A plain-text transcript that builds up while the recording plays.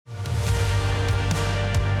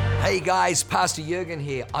Hey guys, Pastor Jurgen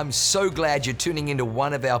here. I'm so glad you're tuning into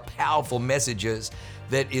one of our powerful messages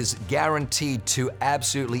that is guaranteed to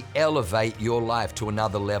absolutely elevate your life to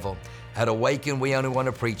another level. At Awaken, we only want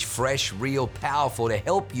to preach fresh, real, powerful to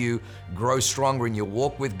help you grow stronger in your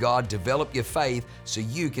walk with God, develop your faith so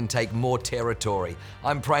you can take more territory.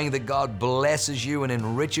 I'm praying that God blesses you and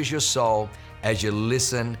enriches your soul as you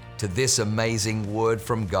listen to this amazing word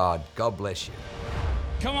from God. God bless you.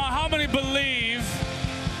 Come on, how many believe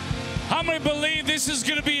this is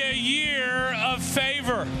going to be a year of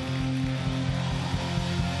favor?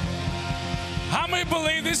 How many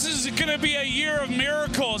believe this is going to be a year of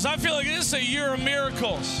miracles? I feel like this is a year of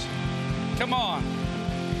miracles. Come on.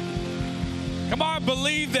 Come on,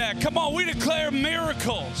 believe that. Come on, we declare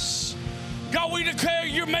miracles. God, we declare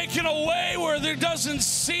you're making a way where there doesn't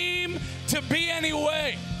seem to be any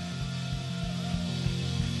way.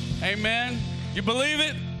 Amen. You believe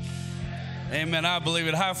it? Amen. I believe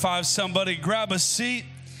it. High five somebody. Grab a seat.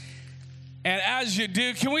 And as you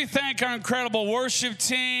do, can we thank our incredible worship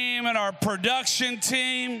team and our production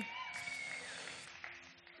team?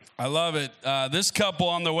 I love it. This couple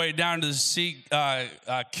on their way down to the seat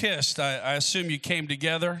kissed. I assume you came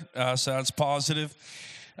together, so that's positive.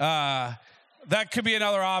 That could be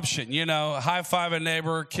another option. You know, high five a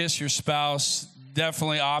neighbor, kiss your spouse.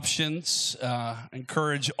 Definitely options.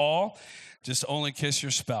 Encourage all. Just only kiss your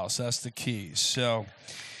spouse. That's the key. So,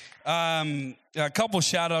 a couple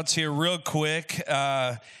shout outs here real quick. You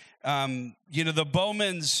know, the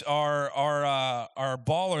Bowmans are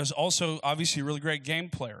ballers, also obviously really great game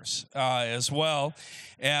players as well.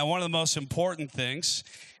 And one of the most important things.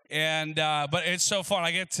 And but it's so fun. I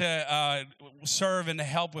get to serve and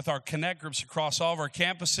help with our connect groups across all of our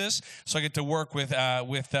campuses. So I get to work with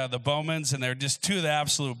the Bowmans, and they're just two of the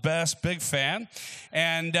absolute best. Big fan.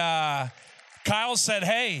 And Kyle said,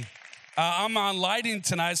 "Hey, I'm on lighting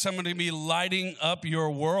tonight, so I'm going to be lighting up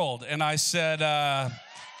your world." And I said,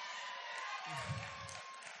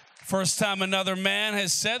 first time another man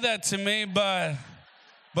has said that to me, but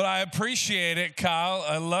I appreciate it, Kyle.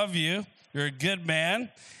 I love you. You're a good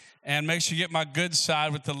man. And make sure you get my good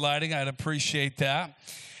side with the lighting. I'd appreciate that.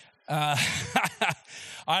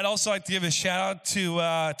 I'd also like to give a shout out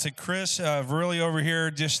to Chris, really over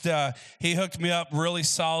here. Just he hooked me up really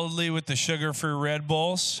solidly with the sugar-free Red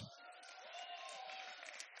Bulls.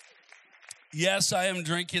 Yes, I am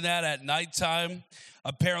drinking that at nighttime.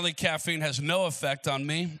 Apparently, caffeine has no effect on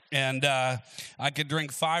me, and I could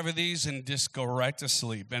drink 5 of these and just go right to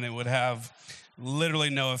sleep, and it would have literally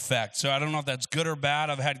no effect. So I don't know if that's good or bad.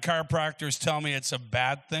 I've had chiropractors tell me it's a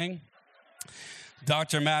bad thing.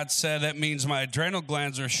 Dr. Matt said that means my adrenal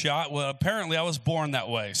glands are shot. Well, apparently I was born that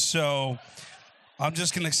way. So I'm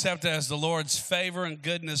just going to accept it as the Lord's favor and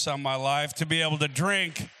goodness on my life to be able to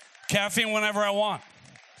drink caffeine whenever I want.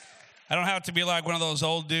 I don't have to be like one of those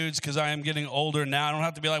old dudes because I am getting older now. I don't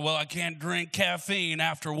have to be like, well, I can't drink caffeine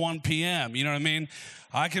after 1 p.m. You know what I mean?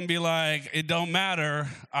 I can be like, it don't matter.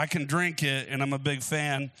 I can drink it, and I'm a big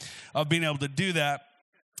fan of being able to do that.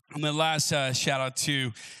 And then last shout out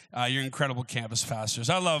to your incredible campus pastors.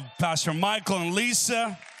 I love Pastor Michael and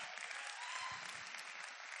Lisa.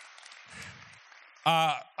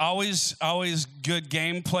 Always good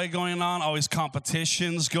gameplay going on, always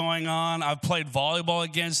competitions going on. I've played volleyball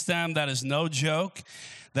against them. That is no joke.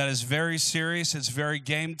 That is very serious. It's very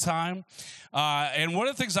game time. And one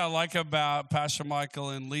of the things I like about Pastor Michael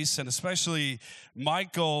and Lisa, and especially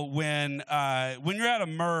Michael, when you're at a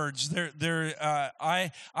merge,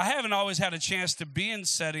 I haven't always had a chance to be in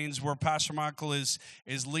settings where Pastor Michael is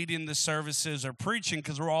leading the services or preaching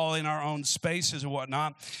because we're all in our own spaces and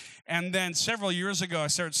whatnot. And then several years ago, I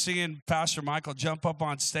started seeing Pastor Michael jump up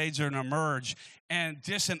on stage during a merge, and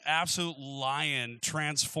just an absolute lion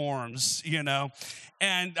transforms, you know.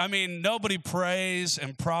 And, I mean, nobody prays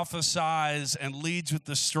and prophesies and leads with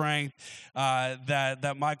the strength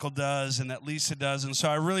that Michael does and that Lisa does. And so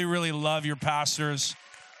I really, really love your pastors,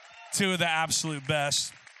 two of the absolute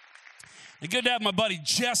best. It's good to have my buddy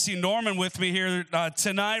Jesse Norman with me here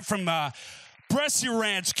tonight from Bressy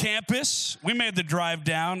Ranch campus. We made the drive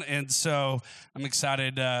down, and so I'm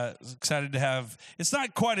excited to have. It's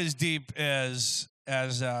not quite as deep as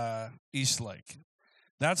Eastlake.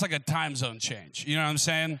 That's like a time zone change. You know what I'm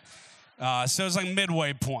saying? So it's like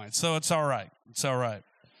midway point. So it's all right. It's all right.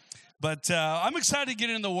 But I'm excited to get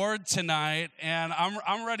in the Word tonight, and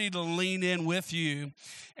I'm ready to lean in with you.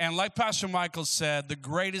 And like Pastor Michael said, the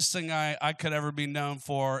greatest thing I could ever be known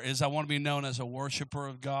for is I want to be known as a worshiper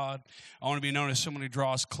of God. I want to be known as someone who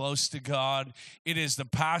draws close to God. It is the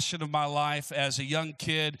passion of my life. As a young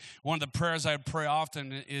kid, one of the prayers I pray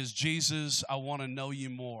often is, Jesus, I want to know you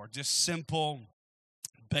more. Just simple,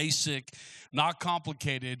 basic, not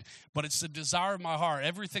complicated, but it's the desire of my heart.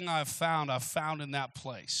 Everything I've found in that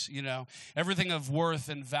place, you know. Everything of worth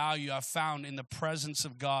and value I've found in the presence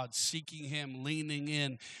of God, seeking Him, leaning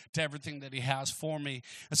in to everything that He has for me.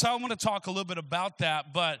 And so I want to talk a little bit about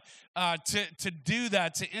that, but to do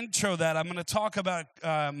that, to intro that, I'm going to talk about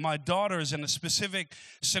my daughters in a specific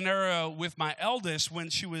scenario with my eldest when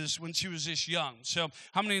she was this young. So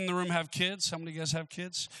how many in the room have kids? How many of you guys have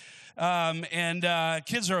kids?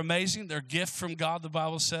 Kids are amazing. They're a gift from God, the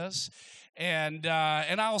Bible says. And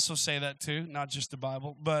I also say that too, not just the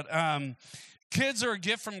Bible. But kids are a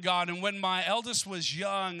gift from God. And when my eldest was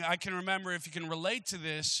young, I can remember, if you can relate to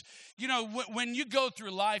this, you know, when you go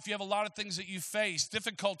through life, you have a lot of things that you face,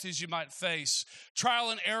 difficulties you might face, trial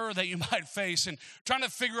and error that you might face, and trying to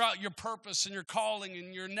figure out your purpose and your calling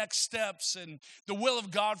and your next steps and the will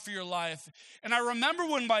of God for your life. And I remember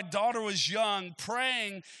when my daughter was young,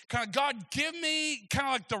 praying, kind of, God, give me kind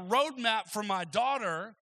of like the roadmap for my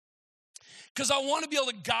daughter, because I want to be able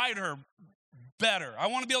to guide her better. I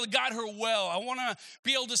want to be able to guide her well. I want to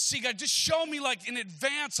be able to see, God, just show me like in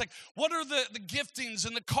advance, like what are the giftings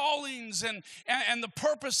and the callings and the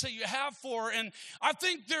purpose that you have for her. And I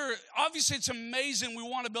think obviously it's amazing. We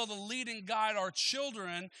want to be able to lead and guide our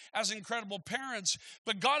children as incredible parents.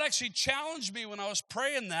 But God actually challenged me when I was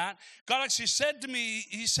praying that. God actually said to me,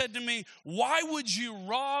 He said to me, why would you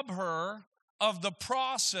rob her of the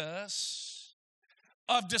process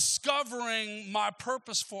of discovering my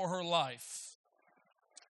purpose for her life?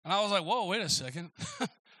 And I was like, whoa, wait a second.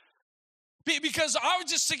 Because I was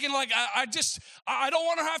just thinking, like, I don't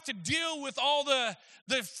want to have to deal with all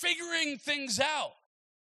the figuring things out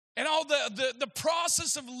and all the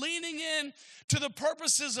process of leaning in to the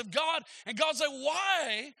purposes of God. And God's like,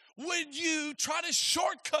 why would you try to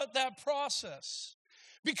shortcut that process?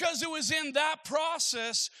 Because it was in that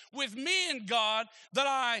process with me and God that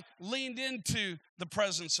I leaned into the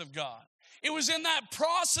presence of God. It was in that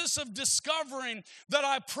process of discovering that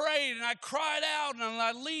I prayed and I cried out and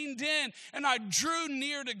I leaned in and I drew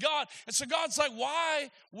near to God. And so God's like, why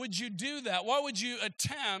would you do that? Why would you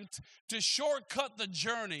attempt to shortcut the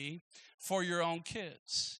journey for your own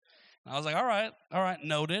kids? And I was like, all right,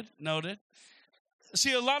 noted.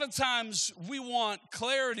 See, a lot of times we want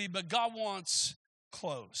clarity, but God wants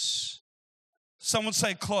close. Someone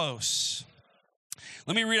say close.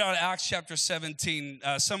 Let me read out Acts chapter 17,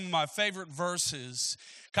 some of my favorite verses,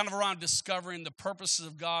 kind of around discovering the purposes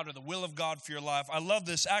of God or the will of God for your life. I love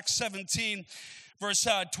this. Acts 17, verse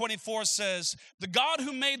 24 says, the God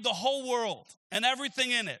who made the whole world and everything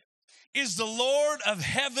in it is the Lord of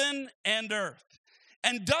heaven and earth,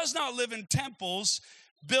 and does not live in temples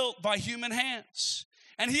built by human hands.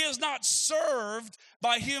 And He is not served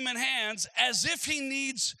by human hands as if He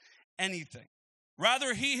needs anything.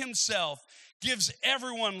 Rather, He Himself gives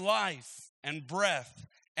everyone life and breath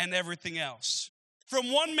and everything else.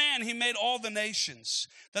 From one man He made all the nations,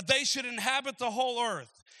 that they should inhabit the whole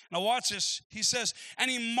earth. Now watch this. He says,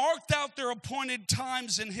 and He marked out their appointed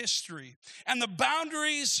times in history and the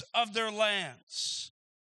boundaries of their lands.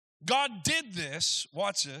 God did this,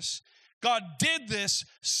 watch this, God did this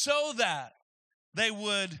so that they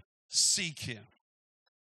would seek Him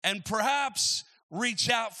and perhaps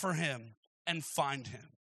reach out for Him and find Him.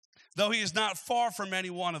 Though He is not far from any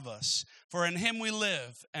one of us, for in Him we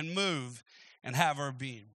live and move and have our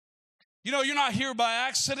being. You know, you're not here by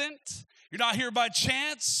accident. You're not here by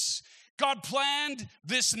chance. God planned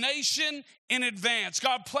this nation in advance.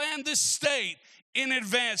 God planned this state in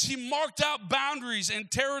advance. He marked out boundaries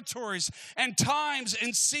and territories and times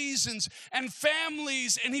and seasons and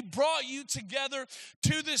families, and He brought you together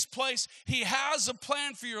to this place. He has a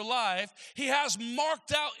plan for your life. He has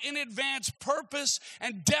marked out in advance purpose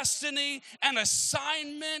and destiny and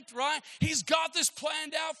assignment, right? He's got this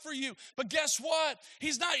planned out for you. But guess what?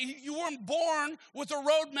 You weren't born with a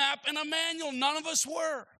roadmap and a manual. None of us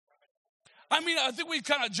were. I mean, I think we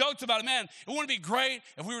kind of joked about it. Man, it wouldn't be great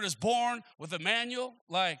if we were just born with a manual.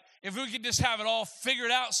 Like, if we could just have it all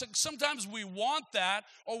figured out. So sometimes we want that,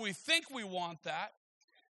 or we think we want that.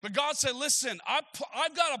 But God said, listen,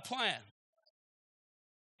 I've got a plan.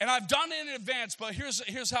 And I've done it in advance, but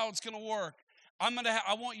here's how it's going to work. I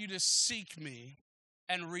want you to seek me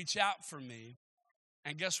and reach out for me.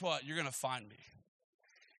 And guess what? You're going to find me.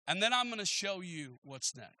 And then I'm going to show you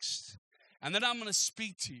what's next. And then I'm going to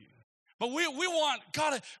speak to you. But we want,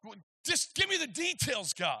 God, just give me the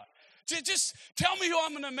details, God. Just tell me who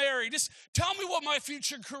I'm going to marry. Just tell me what my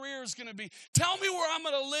future career is going to be. Tell me where I'm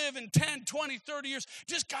going to live in 10, 20, 30 years.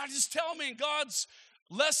 God, just tell me. And God's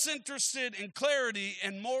less interested in clarity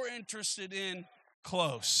and more interested in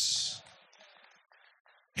close.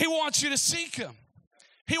 He wants you to seek Him.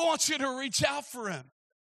 He wants you to reach out for him.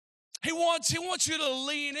 He wants you to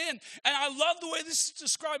lean in. And I love the way this is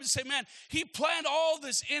described and say, man, he planned all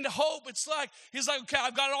this in hope. It's like, he's like, okay,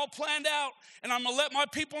 I've got it all planned out, and I'm going to let my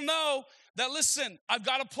people know that, listen, I've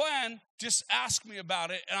got a plan. Just ask me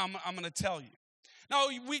about it, and I'm going to tell you. Now,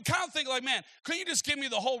 we kind of think like, man, couldn't you just give me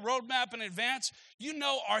the whole roadmap in advance? You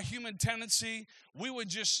know our human tendency, we would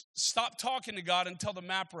just stop talking to God until the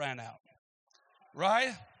map ran out,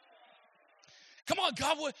 right? Come on,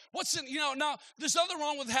 God, what's in, now there's nothing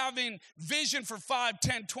wrong with having vision for 5,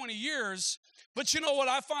 10, 20 years, but you know what?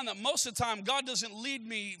 I find that most of the time, God doesn't lead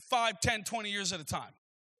me 5, 10, 20 years at a time.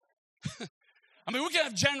 I mean, we can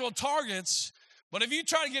have general targets, but if you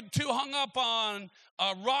try to get too hung up on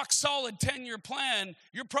a rock-solid 10-year plan,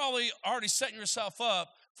 you're probably already setting yourself up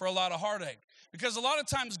for a lot of heartache. Because a lot of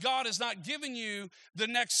times God is not giving you the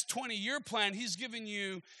next 20-year plan. He's giving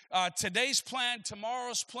you today's plan,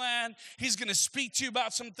 tomorrow's plan. He's going to speak to you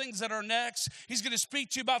about some things that are next. He's going to speak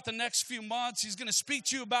to you about the next few months. He's going to speak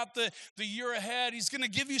to you about the year ahead. He's going to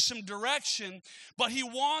give you some direction, but he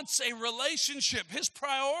wants a relationship. His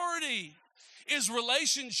priority is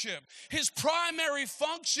relationship. His primary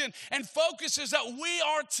function and focus is that we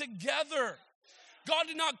are together. God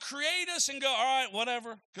did not create us and go, all right,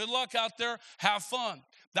 whatever, good luck out there, have fun.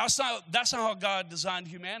 That's not how God designed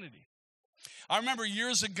humanity. I remember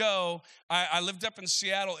years ago, I lived up in the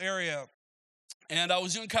Seattle area, and I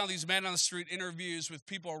was doing kind of these man-on-the-street interviews with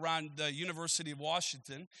people around the University of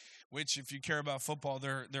Washington, which, if you care about football,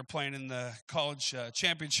 they're playing in the college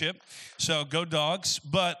championship, so go Dogs.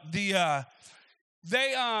 But I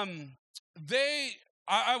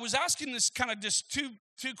was asking this kind of just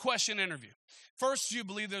two-question interview. First, do you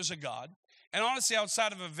believe there's a God? And honestly,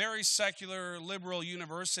 outside of a very secular, liberal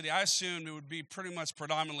university, I assumed it would be pretty much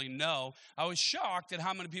predominantly no. I was shocked at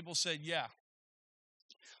how many people said yeah.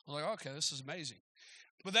 I was like, okay, this is amazing.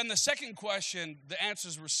 But then the second question, the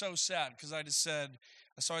answers were so sad because I said,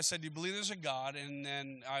 do you believe there's a God? And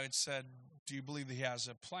then I had said, do you believe that he has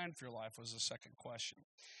a plan for your life was the second question.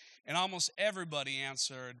 And almost everybody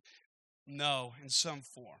answered no in some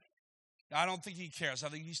form. I don't think he cares. I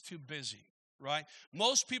think he's too busy. Right?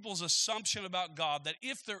 Most people's assumption about God, that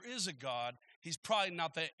if there is a God, he's probably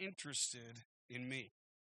not that interested in me.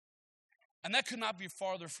 And that could not be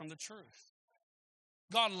farther from the truth.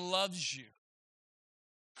 God loves you,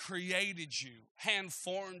 created you,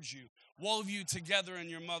 hand-formed you, wove you together in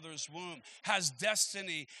your mother's womb, has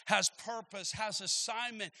destiny, has purpose, has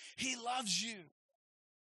assignment. He loves you.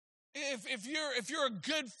 If you're a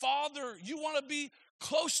good father, you want to be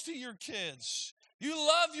close to your kids. You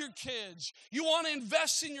love your kids. You want to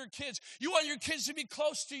invest in your kids. You want your kids to be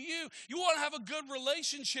close to you. You want to have a good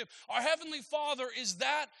relationship. Our Heavenly Father is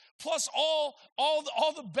that, plus all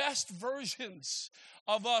the best versions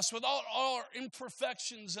of us with all our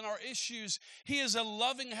imperfections and our issues. He is a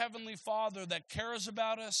loving Heavenly Father that cares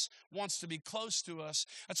about us, wants to be close to us.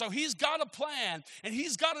 And so he's got a plan, and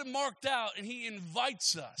he's got it marked out, and he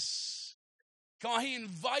invites us. Come on, he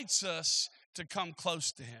invites us to come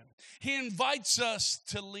close to him. He invites us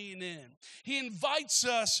to lean in. He invites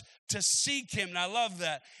us to seek him, and I love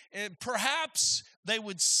that. Perhaps they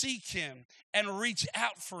would seek him and reach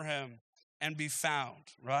out for him and be found,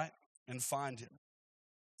 right? And find him.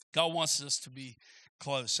 God wants us to be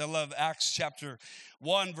close. I love Acts chapter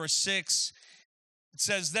 1, verse 6. It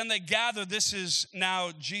says, then they gathered. This is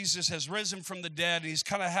now Jesus has risen from the dead. And he's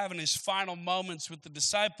kind of having his final moments with the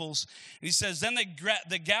disciples. And he says, then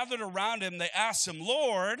they gathered around him. They asked him,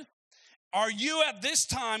 Lord, are you at this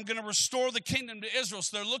time going to restore the kingdom to Israel?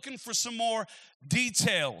 So they're looking for some more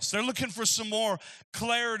details. They're looking for some more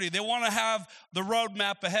clarity. They want to have the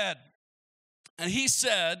roadmap ahead. And he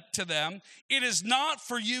said to them, it is not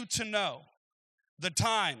for you to know the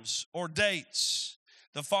times or dates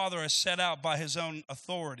the Father has set out by his own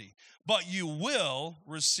authority, but you will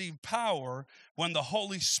receive power when the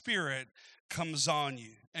Holy Spirit comes on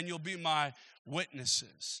you, and you'll be my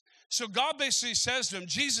witnesses. So God basically says to them,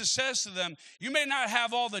 Jesus says to them, you may not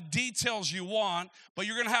have all the details you want, but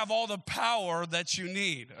you're going to have all the power that you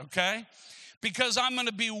need, okay? Because I'm going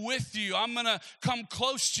to be with you. I'm going to come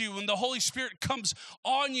close to you. When the Holy Spirit comes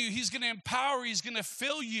on you, he's going to empower you. He's going to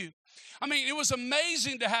fill you. I mean, it was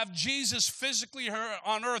amazing to have Jesus physically here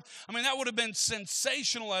on earth. I mean, that would have been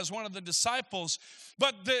sensational as one of the disciples.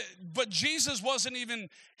 But Jesus wasn't even,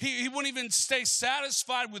 he wouldn't even stay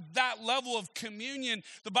satisfied with that level of communion.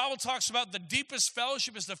 The Bible talks about the deepest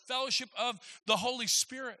fellowship is the fellowship of the Holy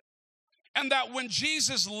Spirit. And that when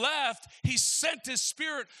Jesus left, he sent his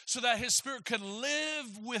Spirit so that his Spirit could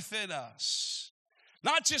live within us.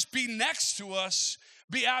 Not just be next to us,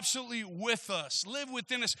 be absolutely with us, live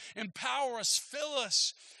within us, empower us, fill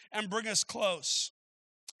us, and bring us close.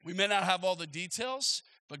 We may not have all the details,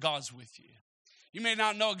 but God's with you. You may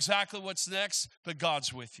not know exactly what's next, but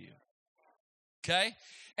God's with you. Okay?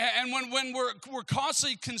 And when we're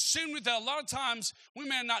constantly consumed with that, a lot of times we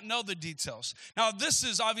may not know the details. Now, this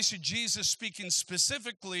is obviously Jesus speaking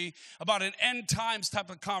specifically about an end times type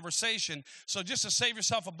of conversation. So just to save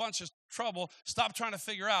yourself a bunch of trouble, stop trying to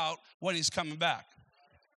figure out when he's coming back.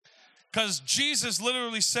 Because Jesus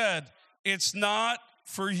literally said, it's not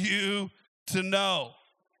for you to know.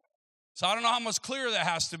 So I don't know how much clearer that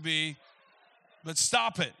has to be, but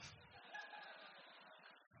stop it.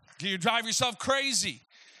 You drive yourself crazy.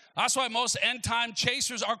 That's why most end-time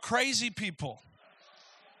chasers are crazy people.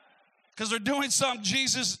 Because they're doing something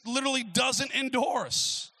Jesus literally doesn't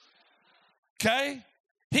endorse. Okay?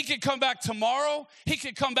 He could come back tomorrow. He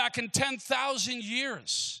could come back in 10,000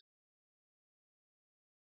 years.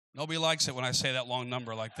 Nobody likes it when I say that long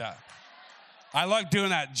number like that. I like doing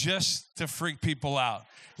that just to freak people out.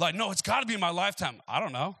 Like, no, it's got to be my lifetime. I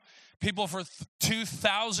don't know. People for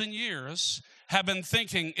 2,000 years have been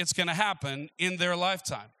thinking it's going to happen in their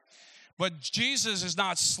lifetime. But Jesus is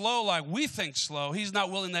not slow like we think slow. He's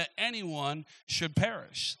not willing that anyone should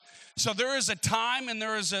perish. So there is a time and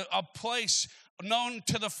there is a place known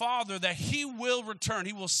to the Father that he will return.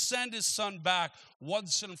 He will send his son back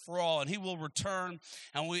once and for all, and he will return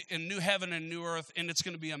and in new heaven and new earth, and it's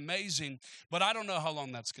going to be amazing. But I don't know how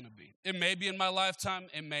long that's going to be. It may be in my lifetime.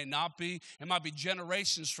 It may not be. It might be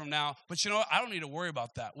generations from now. But you know what? I don't need to worry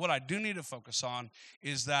about that. What I do need to focus on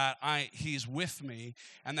is that he's with me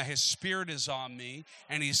and that his spirit is on me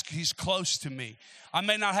and he's close to me. I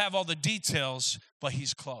may not have all the details, but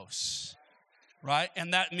he's close. Right?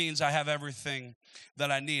 And that means I have everything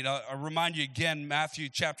that I need. I'll remind you again, Matthew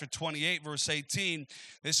chapter 28, verse 18.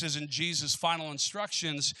 This is in Jesus' final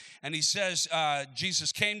instructions. And he says,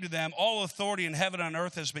 Jesus came to them, all authority in heaven and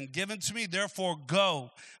earth has been given to me. Therefore, go,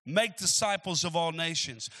 make disciples of all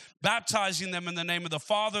nations, baptizing them in the name of the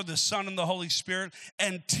Father, the Son, and the Holy Spirit,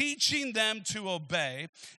 and teaching them to obey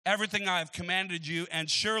everything I have commanded you. And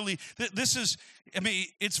surely, this is,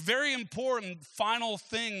 it's very important final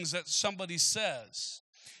things that somebody says.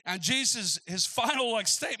 And Jesus, his final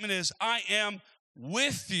statement is, I am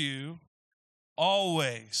with you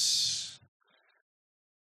always.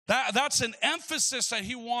 That's an emphasis that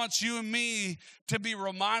he wants you and me to be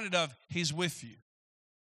reminded of. He's with you.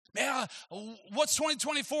 Man, what's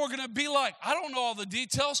 2024 going to be like? I don't know all the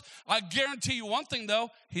details. I guarantee you one thing, though.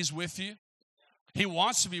 He's with you. He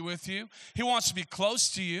wants to be with you. He wants to be close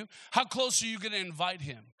to you. How close are you going to invite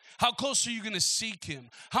him? How close are you going to seek him?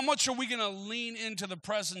 How much are we going to lean into the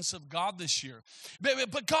presence of God this year?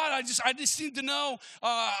 But God, I just need to know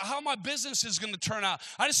how my business is going to turn out.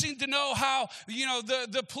 I just need to know how,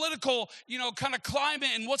 the political, kind of climate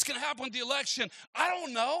and what's going to happen with the election. I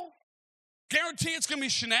don't know. Guarantee it's going to be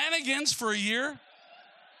shenanigans for a year.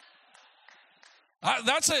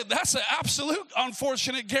 That's an absolute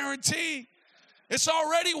unfortunate guarantee. It's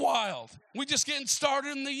already wild. We're just getting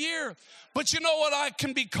started in the year. But you know what I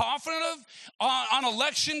can be confident of? On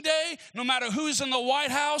election day, no matter who's in the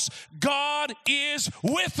White House, God is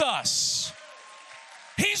with us.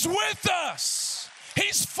 He's with us.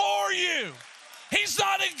 He's for you. He's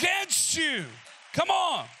not against you. Come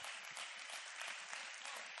on.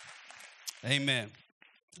 Amen.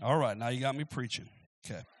 All right, now you got me preaching.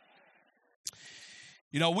 Okay.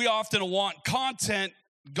 We often want content.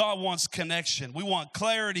 God wants connection. We want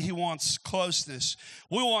clarity. He wants closeness.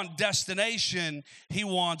 We want destination. He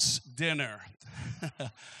wants dinner.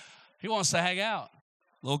 He wants to hang out.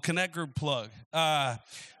 Little connect group plug.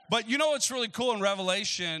 But what's really cool in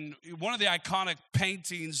Revelation, one of the iconic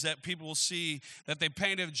paintings that people will see that they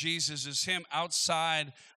painted of Jesus is him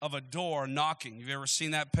outside of a door knocking. You've ever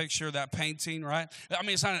seen that picture, that painting, right? I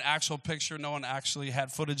mean, it's not an actual picture. No one actually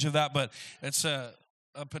had footage of that, but it's a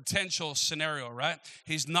potential scenario, right?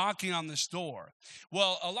 He's knocking on this door.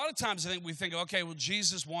 Well, a lot of times I think we think, okay, well,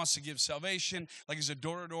 Jesus wants to give salvation, like he's a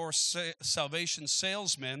door-to-door salvation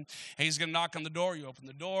salesman, and he's going to knock on the door. You open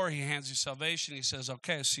the door, he hands you salvation. He says,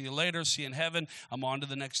 okay, see you later, see you in heaven. I'm on to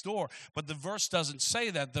the next door. But the verse doesn't say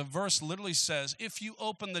that. The verse literally says, if you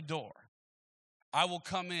open the door, I will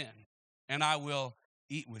come in and I will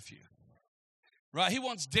eat with you. Right? He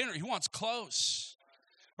wants dinner. He wants close.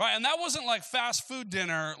 Right, and that wasn't like fast food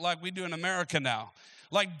dinner like we do in America now.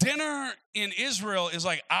 Like dinner in Israel is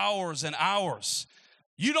like hours and hours.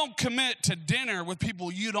 You don't commit to dinner with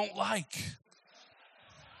people you don't like.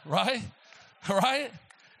 Right? Right?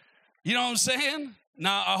 You know what I'm saying?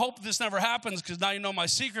 Now, I hope this never happens because now you know my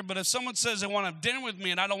secret, but if someone says they want to have dinner with me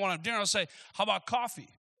and I don't want to have dinner, I'll say, how about coffee?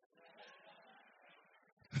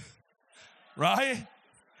 Right?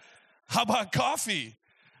 How about coffee?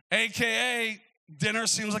 AKA, dinner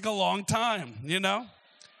seems like a long time, you know?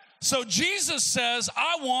 So Jesus says,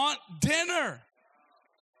 I want dinner.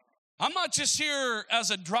 I'm not just here as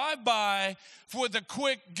a drive-by for the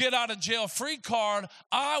quick get-out-of-jail-free card.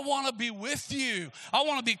 I want to be with you. I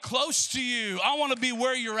want to be close to you. I want to be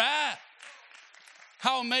where you're at.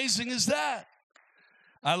 How amazing is that?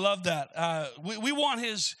 I love that. We want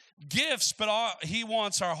his gifts, but he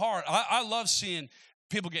wants our heart. I love seeing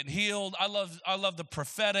people getting healed. I love the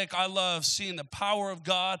prophetic. I love seeing the power of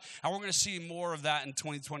God. And we're going to see more of that in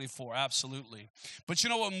 2024, absolutely. But you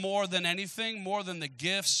know what, more than anything, more than the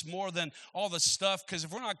gifts, more than all the stuff, because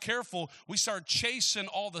if we're not careful, we start chasing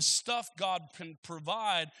all the stuff God can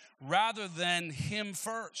provide rather than him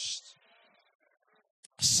first.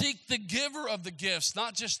 Seek the giver of the gifts,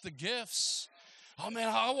 not just the gifts. Oh, man,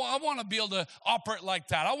 I want to be able to operate like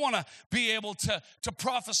that. I want to be able to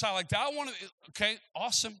prophesy like that. Okay,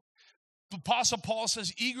 awesome. Apostle Paul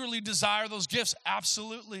says, eagerly desire those gifts.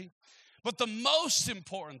 Absolutely. But the most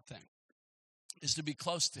important thing is to be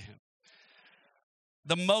close to him.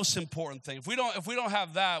 The most important thing. If we don't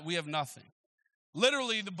have that, we have nothing.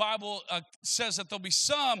 Literally, the Bible says that there'll be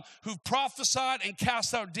some who've prophesied and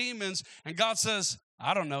cast out demons, and God says,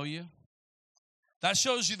 I don't know you. That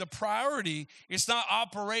shows you the priority. It's not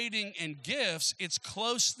operating in gifts. It's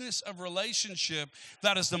closeness of relationship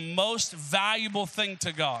that is the most valuable thing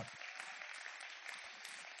to God.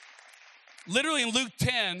 Literally in Luke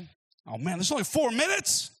 10, oh man, there's only 4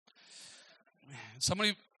 minutes.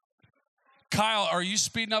 Man, Kyle, are you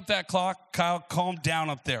speeding up that clock? Kyle, calm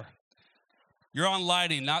down up there. You're on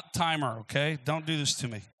lighting, not timer, okay? Don't do this to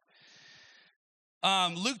me.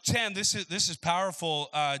 Luke 10, this is powerful.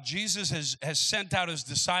 Jesus has sent out his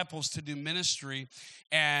disciples to do ministry,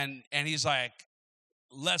 and he's like,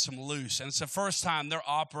 lets them loose. And it's the first time they're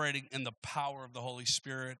operating in the power of the Holy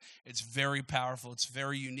Spirit. It's very powerful. It's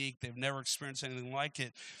very unique. They've never experienced anything like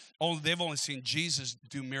it. They've only seen Jesus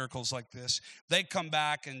do miracles like this. They come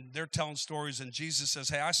back and they're telling stories, and Jesus says,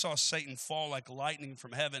 hey, I saw Satan fall like lightning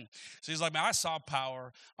from heaven. So he's like, man, I saw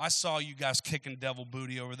power. I saw you guys kicking devil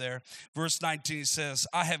booty over there. Verse 19, he says,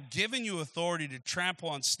 I have given you authority to trample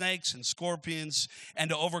on snakes and scorpions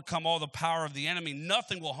and to overcome all the power of the enemy.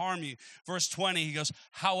 Nothing will harm you. Verse 20, he goes,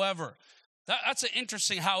 however. That's an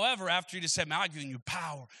interesting however after you just said, man, I've given you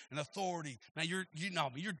power and authority. Man, you're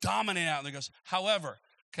dominating out. And he goes, however.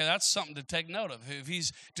 Okay, that's something to take note of. If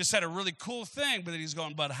he's just said a really cool thing, but then he's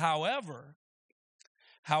going, but however,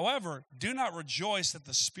 do not rejoice that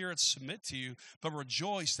the spirits submit to you, but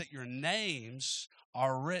rejoice that your names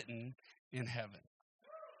are written in heaven.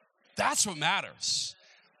 That's what matters.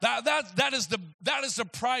 That is the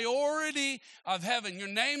priority of heaven. Your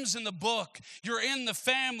name's in the book. You're in the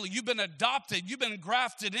family. You've been adopted. You've been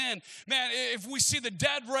grafted in. Man, if we see the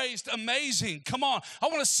dead raised, amazing. Come on. I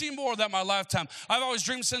want to see more of that in my lifetime. I've always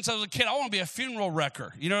dreamed since I was a kid, I want to be a funeral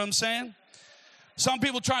wrecker. You know what I'm saying? Some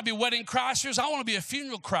people try to be wedding crashers. I want to be a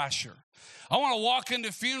funeral crasher. I want to walk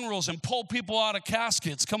into funerals and pull people out of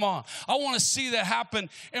caskets. Come on. I want to see that happen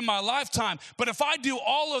in my lifetime. But if I do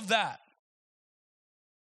all of that,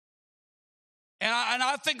 and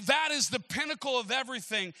I think that is the pinnacle of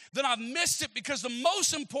everything, then I've missed it, because the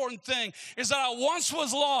most important thing is that I once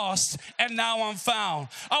was lost and now I'm found.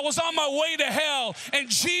 I was on my way to hell and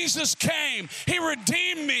Jesus came. He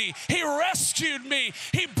redeemed me. He rescued me.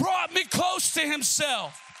 He brought me close to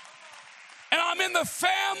himself. And I'm in the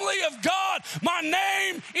family of God. My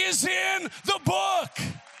name is in the book.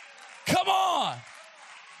 Come on.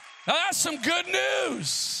 Now that's some good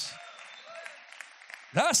news.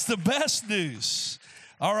 That's the best news.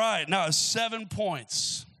 All right, now 7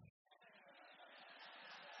 points.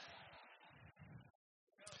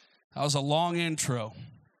 That was a long intro.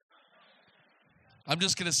 I'm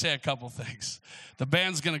just going to say a couple things. The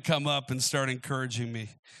band's going to come up and start encouraging me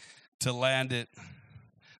to land it.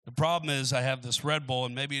 The problem is I have this Red Bull,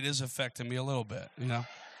 and maybe it is affecting me a little bit, you know.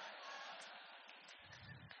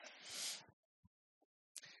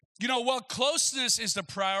 You know, while closeness is the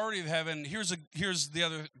priority of heaven, here's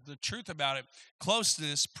the truth about it.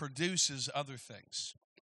 Closeness produces other things.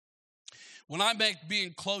 When I make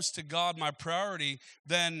being close to God my priority,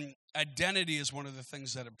 then identity is one of the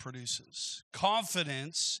things that it produces.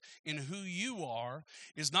 Confidence in who you are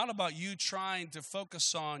is not about you trying to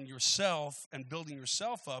focus on yourself and building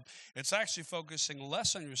yourself up. It's actually focusing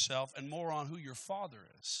less on yourself and more on who your Father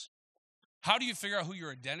is. How do you figure out who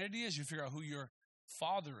your identity is? You figure out who your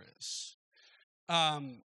Father is.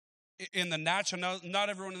 in the natural, not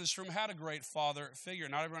everyone in this room had a great father figure.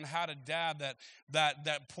 Not everyone had a dad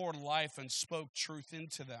that poured life and spoke truth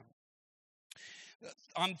into them.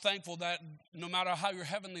 I'm thankful that no matter how your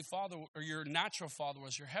heavenly father or your natural father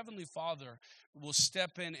was, your heavenly father will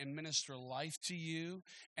step in and minister life to you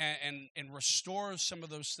and restore some of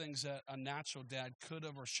those things that a natural dad could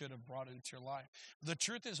have or should have brought into your life. The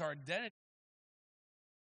truth is our identity.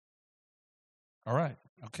 All right.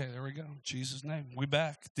 Okay, there we go. In Jesus' name. We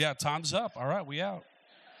back. Yeah, time's up. All right, we out.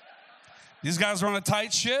 These guys are on a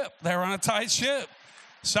tight ship. They're on a tight ship.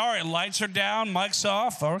 Sorry, lights are down, mics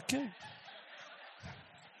off. Okay.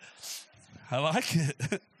 I like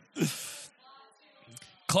it.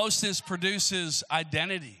 Closeness produces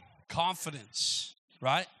identity, confidence,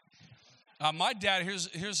 right? My dad,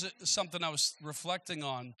 here's something I was reflecting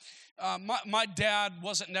on. My dad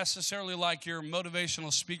wasn't necessarily like your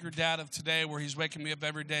motivational speaker dad of today where he's waking me up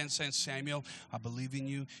every day and saying, Samuel, I believe in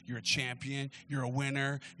you. You're a champion. You're a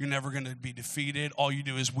winner. You're never going to be defeated. All you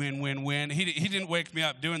do is win, win, win. He didn't wake me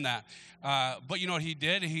up doing that. But you know what he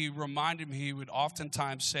did? He reminded me, he would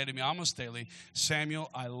oftentimes say to me almost daily, Samuel,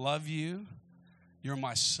 I love you. You're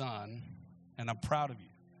my son, and I'm proud of you.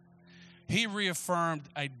 He reaffirmed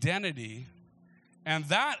identity, and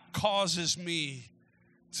that causes me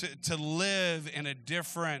to live in a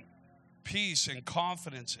different peace and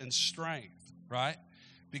confidence and strength, right?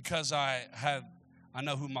 Because I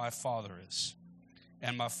know who my father is,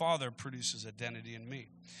 and my father produces identity in me.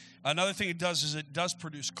 Another thing it does is it does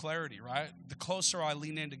produce clarity, right? The closer I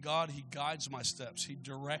lean into God, he guides my steps. He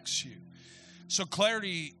directs you. So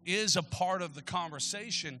clarity is a part of the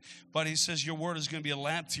conversation, but he says your word is going to be a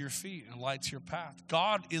lamp to your feet and a light to your path.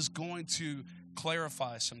 God is going to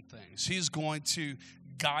clarify some things. He's going to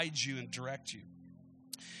guide you and direct you.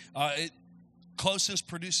 Closeness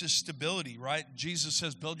produces stability, right? Jesus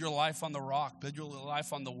says, build your life on the rock, build your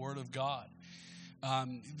life on the word of God.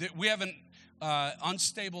 We have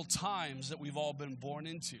unstable times that we've all been born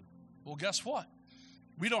into. Well, guess what?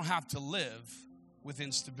 We don't have to live with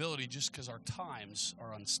instability just because our times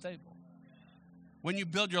are unstable. When you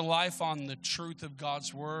build your life on the truth of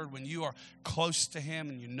God's word, when you are close to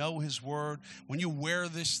him and you know his word, when you wear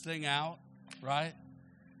this thing out, right?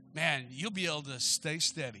 Man, you'll be able to stay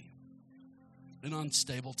steady in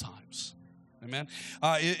unstable times. Amen?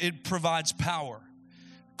 It provides power.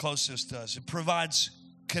 Closeness does. It provides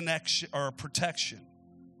connection or protection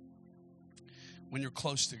when you're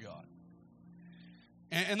close to God.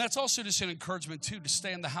 And that's also just an encouragement, too, to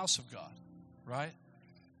stay in the house of God, right?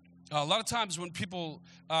 A lot of times when people,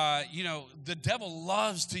 the devil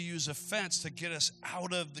loves to use offense to get us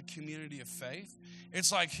out of the community of faith.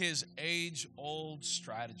 It's like his age-old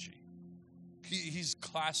strategy. He's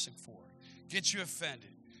classic for it. Get you offended.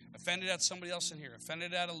 Offended at somebody else in here.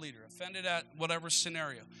 Offended at a leader. Offended at whatever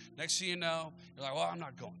scenario. Next thing you know, you're like, well, I'm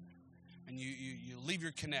not going there. And you leave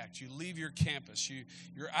your connect, you leave your campus,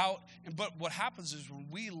 you're out. But what happens is when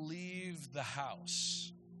we leave the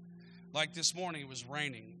house, like this morning, it was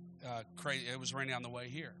raining. It was raining on the way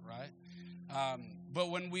here, right? But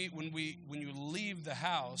when you leave the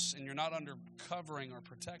house and you're not under covering or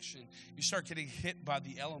protection, you start getting hit by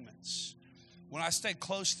the elements. When I stay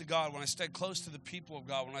close to God, when I stay close to the people of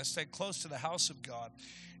God, when I stay close to the house of God,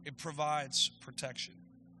 it provides protection.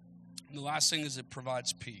 And the last thing is it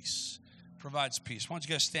provides peace. Provides peace. Why don't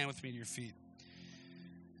you guys stand with me to your feet?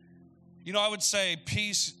 You know, I would say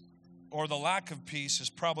peace or the lack of peace is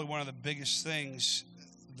probably one of the biggest things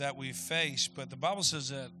that we face, but the Bible says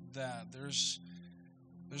that there's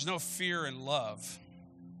no fear in love.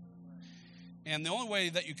 And the only way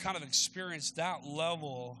that you kind of experience that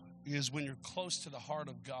level is when you're close to the heart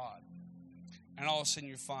of God. And all of a sudden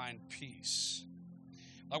you find peace.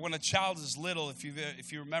 Like when a child is little, if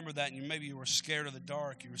you remember that, and maybe you were scared of the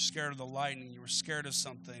dark, you were scared of the lightning, you were scared of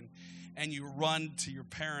something, and you run to your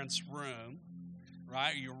parents' room,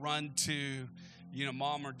 right? You run to,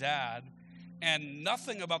 mom or dad, and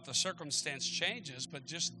nothing about the circumstance changes, but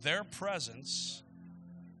just their presence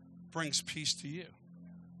brings peace to you.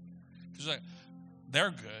 Because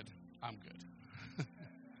they're good, I'm good,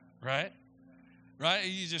 right? Right?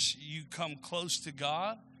 You come close to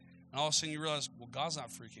God. And all of a sudden you realize, well, God's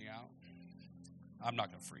not freaking out. I'm not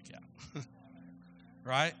going to freak out.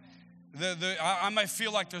 Right? I might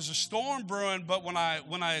feel like there's a storm brewing, but when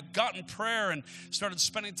I got in prayer and started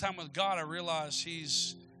spending time with God, I realized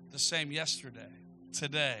he's the same yesterday,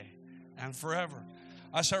 today, and forever.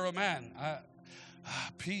 I said, oh, man,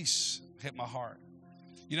 peace hit my heart.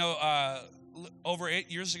 Over 8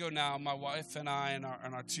 years ago now, my wife and I and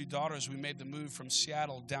our two daughters, we made the move from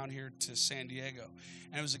Seattle down here to San Diego.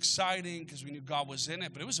 And it was exciting because we knew God was in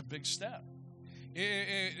it, but it was a big step.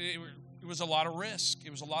 It was a lot of risk.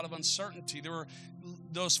 It was a lot of uncertainty. There were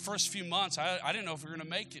those first few months, I didn't know if we were going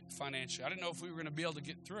to make it financially. I didn't know if we were going to be able to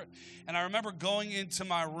get through it. And I remember going into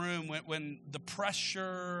my room when the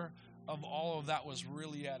pressure of all of that was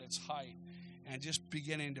really at its height, and just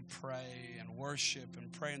beginning to pray and worship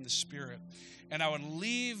and pray in the Spirit. And I would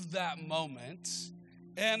leave that moment,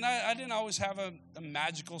 and I didn't always have a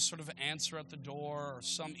magical sort of answer at the door or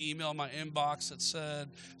some email in my inbox that said,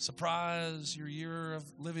 surprise, your year of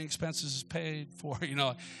living expenses is paid for. That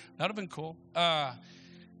would have been cool.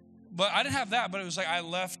 But I didn't have that, but it was like I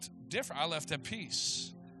left different. I left at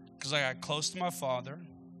peace because I got close to my Father.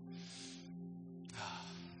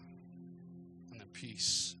 And then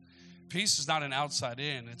peace. Peace is not an outside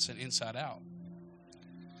in, it's an inside out.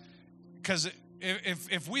 Because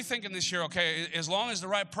if we think in this year, okay, as long as the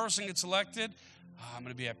right person gets elected, I'm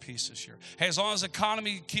going to be at peace this year. Hey, as long as the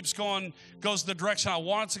economy goes the direction I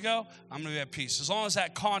want it to go, I'm going to be at peace. As long as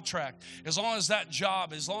that contract, as long as that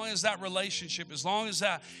job, as long as that relationship, as long as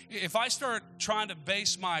that, if I start trying to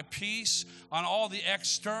base my peace on all the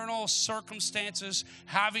external circumstances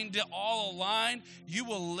having to all align, you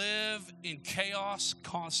will live in chaos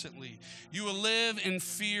constantly. You will live in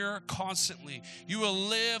fear constantly. You will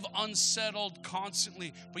live unsettled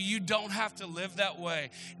constantly, but you don't have to live that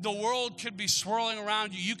way. The world could be swirling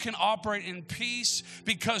around you. You can operate in peace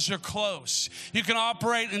because you're close. You can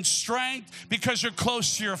operate in strength because you're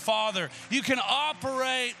close to your Father. You can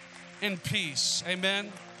operate in peace.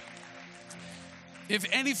 Amen. If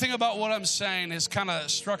anything about what I'm saying has kind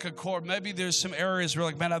of struck a chord, maybe there's some areas where,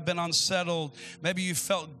 like, man, I've been unsettled. Maybe you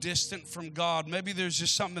felt distant from God. Maybe there's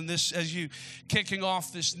just something in this, as you kicking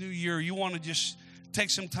off this new year, you want to just take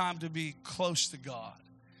some time to be close to God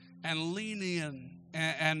and lean in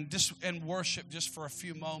and worship just for a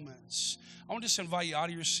few moments. I want to just invite you out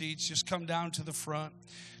of your seats. Just come down to the front.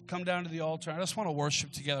 Come down to the altar. I just want to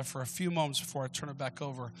worship together for a few moments before I turn it back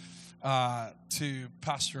over to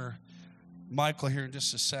Pastor Michael here in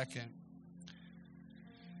just a second.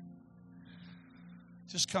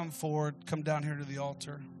 Just come forward. Come down here to the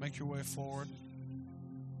altar. Make your way forward.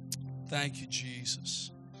 Thank you, Jesus.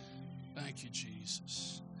 Thank you,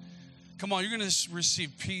 Jesus. Come on, you're going to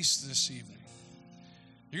receive peace this evening.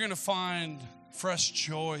 You're going to find fresh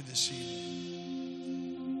joy this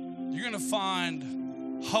evening. You're going to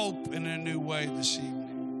find hope in a new way this evening.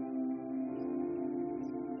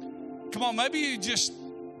 Come on, maybe you just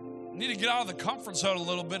need to get out of the comfort zone a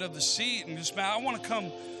little bit of the seat and just, man, I want to come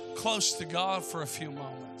close to God for a few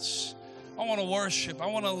moments. I want to worship. I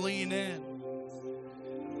want to lean in.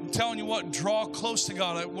 I'm telling you what, draw close to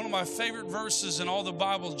God. One of my favorite verses in all the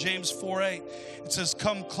Bible, James 4:8, it says,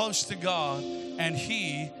 come close to God and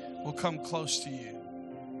He will come close to you.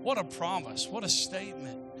 What a promise. What a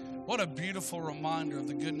statement. What a beautiful reminder of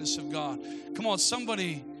the goodness of God. Come on,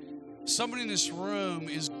 somebody in this room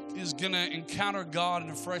is going to encounter God in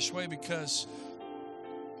a fresh way because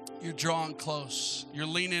you're drawing close. You're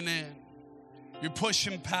leaning in. You're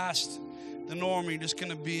pushing past the norm. You're just going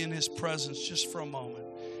to be in His presence just for a moment.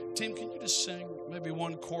 Team, can you just sing maybe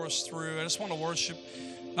one chorus through? I just want to worship,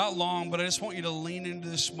 not long, but I just want you to lean into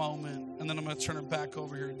this moment, and then I'm going to turn it back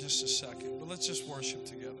over here in just a second. But let's just worship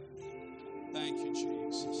together. Thank you,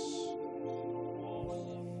 Jesus.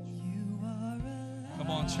 Come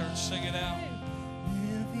on, church, sing it out.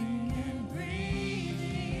 Living and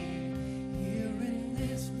breathing here in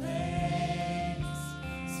this place,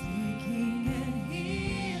 speaking and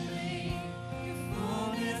healing, your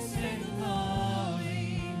fullness and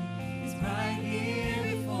glory is right here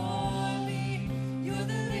before me. You're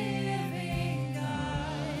the living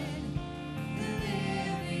God, the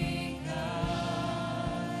living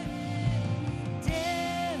God.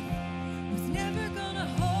 Death was never gonna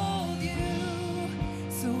hold you,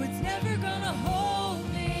 so it's never gonna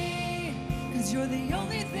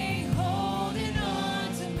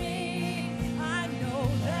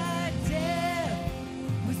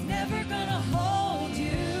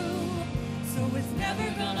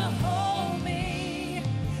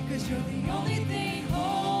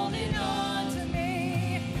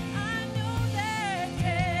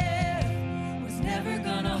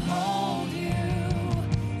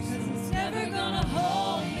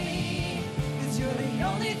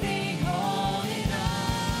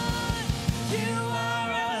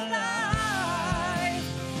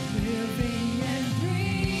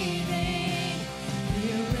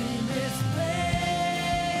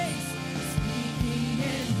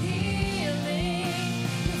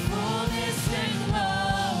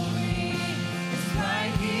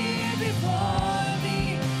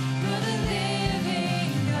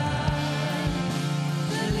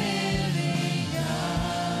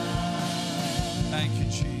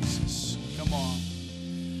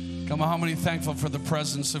Come on, how many thankful for the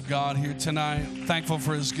presence of God here tonight? Thankful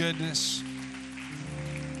for His goodness.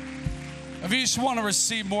 If you just want to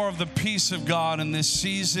receive more of the peace of God in this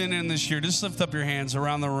season and this year, just lift up your hands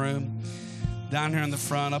around the room, down here in the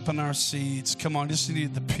front, up in our seats. Come on, just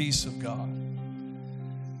need the peace of God.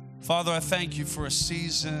 Father, I thank you for a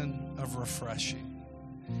season of refreshing.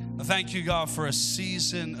 I thank you, God, for a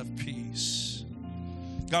season of peace.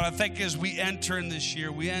 God, I thank you as we enter in this year,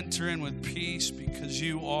 we enter in with peace because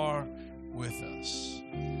you are with us,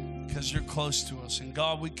 because you're close to us. And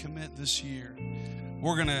God, we commit this year.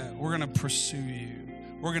 We're gonna pursue you.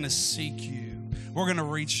 We're gonna seek you. We're gonna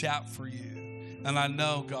reach out for you. And I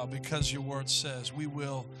know, God, because your word says we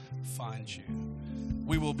will find you.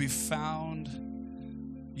 We will be found.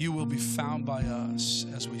 You will be found by us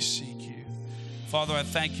as we seek you. Father, I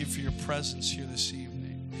thank you for your presence here this evening.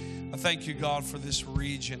 I thank you, God, for this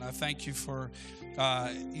region. I thank you for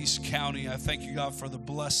East County. I thank you, God, for the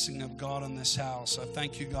blessing of God in this house. I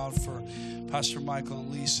thank you, God, for Pastor Michael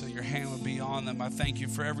and Lisa. Your hand would be on them. I thank you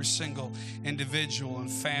for every single individual and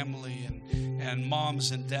family and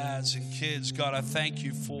moms and dads and kids. God, I thank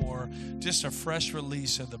you for just a fresh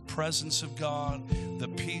release of the presence of God, the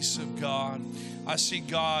peace of God. I see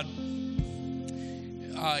God.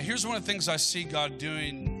 Here's one of the things I see God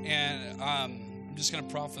doing, and I'm just going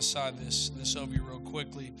to prophesy this over you real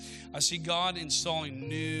quickly. I see God installing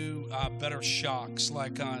new, better shocks,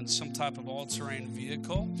 like on some type of all-terrain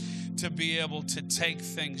vehicle, to be able to take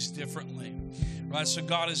things differently, right? So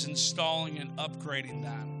God is installing and upgrading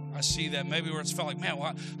that. I see that maybe where it's felt like, man,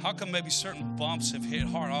 how come maybe certain bumps have hit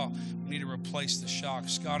hard? Oh, we need to replace the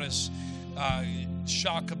shocks. God is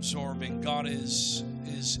shock absorbing. God is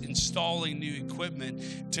installing new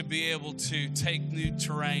equipment to be able to take new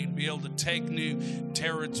terrain, be able to take new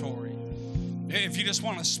territory. If you just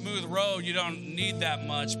want a smooth road, you don't need that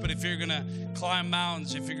much. But if you're going to climb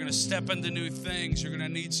mountains, if you're going to step into new things, you're going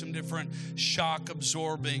to need some different shock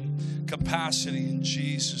absorbing capacity in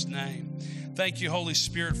Jesus' name. Thank you, Holy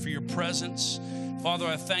Spirit, for your presence. Father,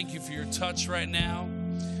 I thank you for your touch right now.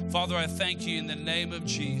 Father, I thank you in the name of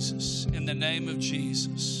Jesus, in the name of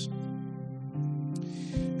Jesus.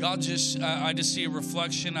 God, I just see a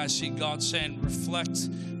reflection. I see God saying, reflect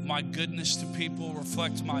my goodness to people,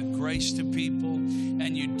 reflect my grace to people,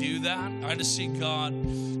 and you do that. I just see God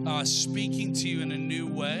speaking to you in a new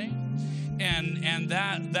way. And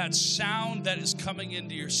that sound that is coming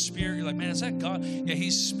into your spirit, you're like, man, is that God? Yeah,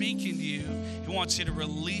 He's speaking to you. He wants you to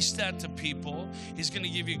release that to people. He's going to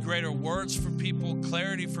give you greater words for people,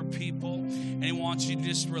 clarity for people, and He wants you to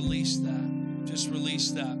just release that. Just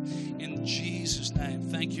release that. In Jesus' name,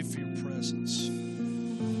 thank you for your presence.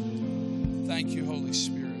 Thank you, Holy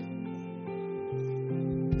Spirit.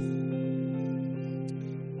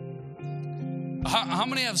 How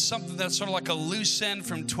many have something that's sort of like a loose end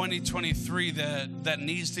from 2023 that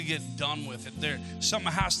needs to get done with it?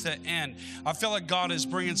 Something has to end. I feel like God is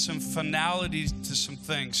bringing some finality to some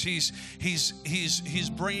things. He's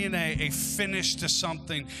bringing a finish to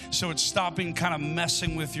something, so it's stopping kind of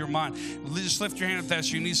messing with your mind. Just lift your hand if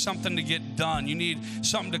that's you. You need something to get done. You need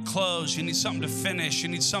something to close. You need something to finish. You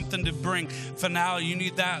need something to bring finality. You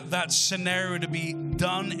need that scenario to be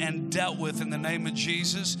done and dealt with in the name of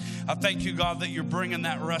Jesus. I thank you, God, that you're bringing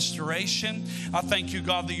that restoration. I thank you,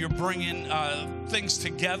 God, that you're bringing things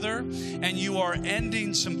together and you are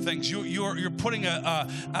ending some things. You're putting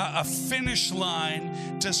a finish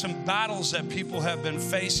line to some battles that people have been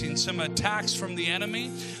facing, some attacks from the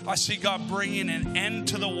enemy. I see God bringing an end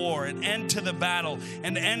to the war, an end to the battle,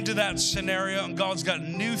 an end to that scenario. And God's got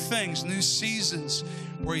new things, new seasons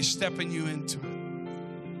where He's stepping you into it.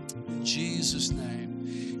 In Jesus' name.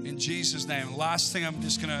 In Jesus' name. Last thing, I'm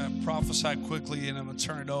just going to prophesy quickly and I'm going to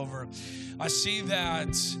turn it over. I see that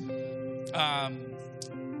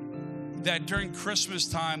during Christmas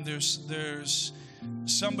time, there's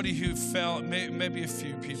somebody who felt, maybe a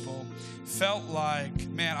few people, felt like,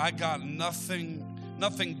 man, I got nothing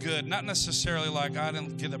good. Not necessarily like I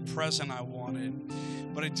didn't get the present I wanted,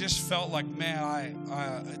 but it just felt like,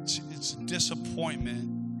 man, it's disappointment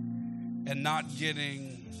and not getting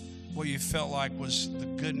what you felt like was the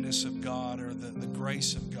goodness of God or the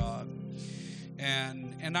grace of God.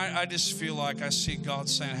 And I just feel like I see God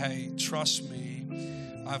saying, hey, trust me.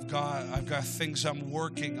 I've got things I'm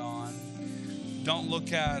working on. Don't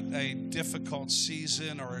look at a difficult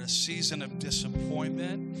season or a season of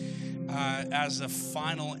disappointment as a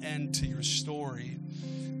final end to your story.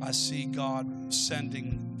 I see God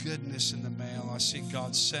sending goodness in the mail. I see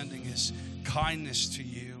God sending His kindness to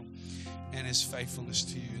you and His faithfulness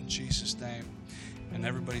to you in Jesus' name. And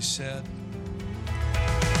everybody said...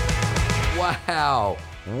 Wow,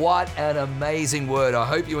 what an amazing word. I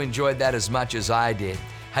hope you enjoyed that as much as I did.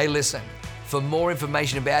 Hey, listen, for more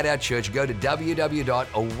information about our church, go to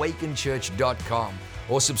www.awakenchurch.com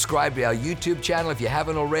or subscribe to our YouTube channel if you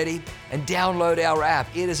haven't already, and download our app.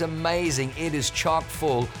 It is amazing. It is chock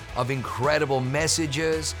full of incredible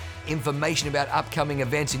messages, information about upcoming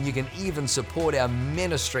events, and you can even support our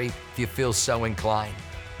ministry if you feel so inclined.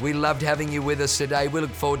 We loved having you with us today. We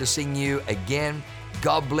look forward to seeing you again.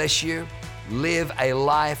 God bless you. Live a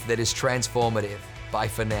life that is transformative. Bye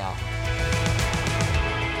for now.